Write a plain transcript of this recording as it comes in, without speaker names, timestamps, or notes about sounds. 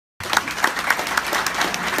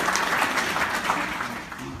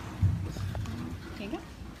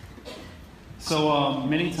So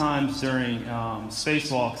many times during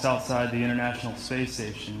spacewalks outside the International Space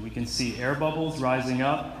Station, we can see air bubbles rising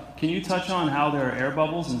up. Can you touch on how there are air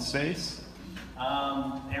bubbles in space?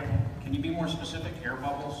 Can you be more specific? Air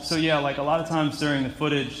bubbles? So yeah, like a lot of times during the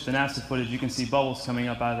footage, the NASA footage, you can see bubbles coming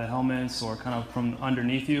up out of the helmets or kind of from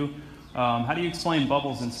underneath you. How do you explain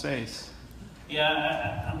bubbles in space?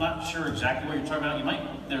 Yeah, I'm not sure exactly what you're talking about.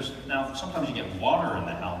 Now sometimes you get water in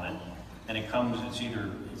the helmet, and it's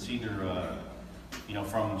either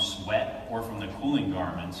from sweat or from the cooling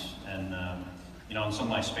garments. And in some of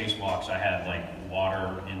my spacewalks, I had like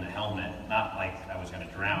water in the helmet. Not like I was going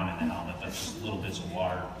to drown in the helmet, but just little bits of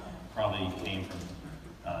water probably came from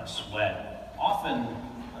sweat. Often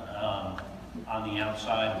on the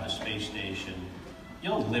outside of the space station,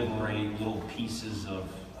 you'll liberate little pieces of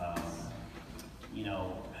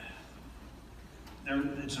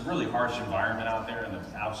it's a really harsh environment out there, and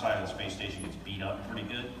the outside of the space station gets beat up pretty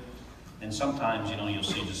good. And sometimes, you'll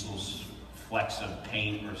see just little flecks of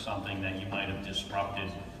paint or something that you might have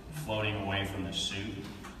disrupted floating away from the suit.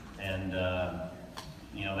 And,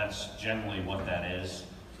 that's generally what that is.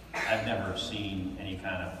 I've never seen any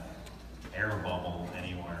kind of air bubble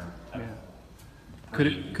anywhere. Yeah. Could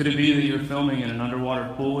it be that you're filming in an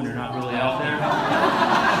underwater pool and you're not really out there?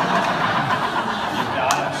 You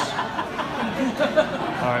got us.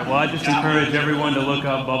 All right, well, I just encourage everyone to look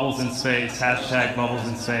up bubbles in space, hashtag bubbles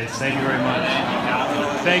in space. Thank you very much.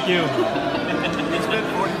 Thank you. He spent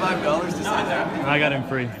 $45 to say that. I got him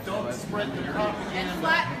free. Don't spread the propaganda. And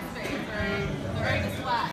flat in space, right? Very flat.